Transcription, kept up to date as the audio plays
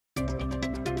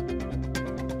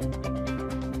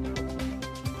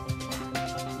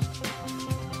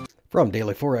From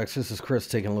Daily Forex, this is Chris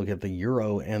taking a look at the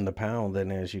euro and the pound. And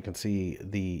as you can see,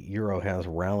 the euro has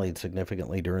rallied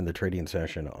significantly during the trading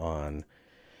session on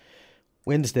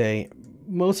Wednesday.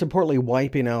 Most importantly,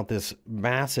 wiping out this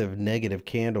massive negative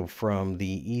candle from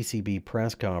the ECB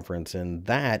press conference. And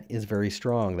that is very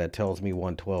strong. That tells me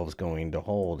 112 is going to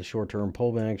hold. A short-term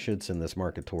pullback should send this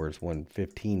market towards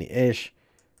 115-ish.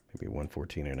 Maybe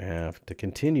 114.5 to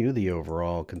continue the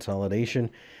overall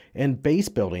consolidation and base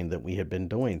building that we have been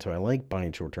doing. So I like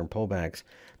buying short-term pullbacks.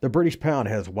 The British pound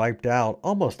has wiped out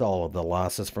almost all of the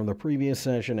losses from the previous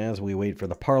session as we wait for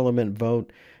the Parliament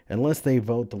vote. Unless they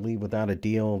vote to leave without a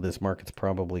deal, this market's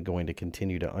probably going to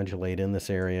continue to undulate in this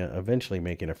area, eventually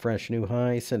making a fresh new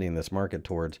high, sending this market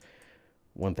towards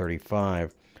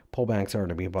 135. Pullbacks are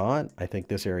to be bought. I think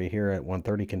this area here at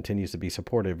 130 continues to be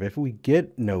supportive. If we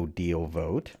get no deal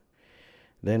vote,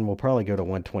 then we'll probably go to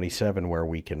 127 where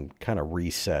we can kind of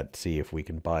reset, see if we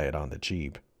can buy it on the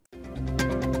cheap.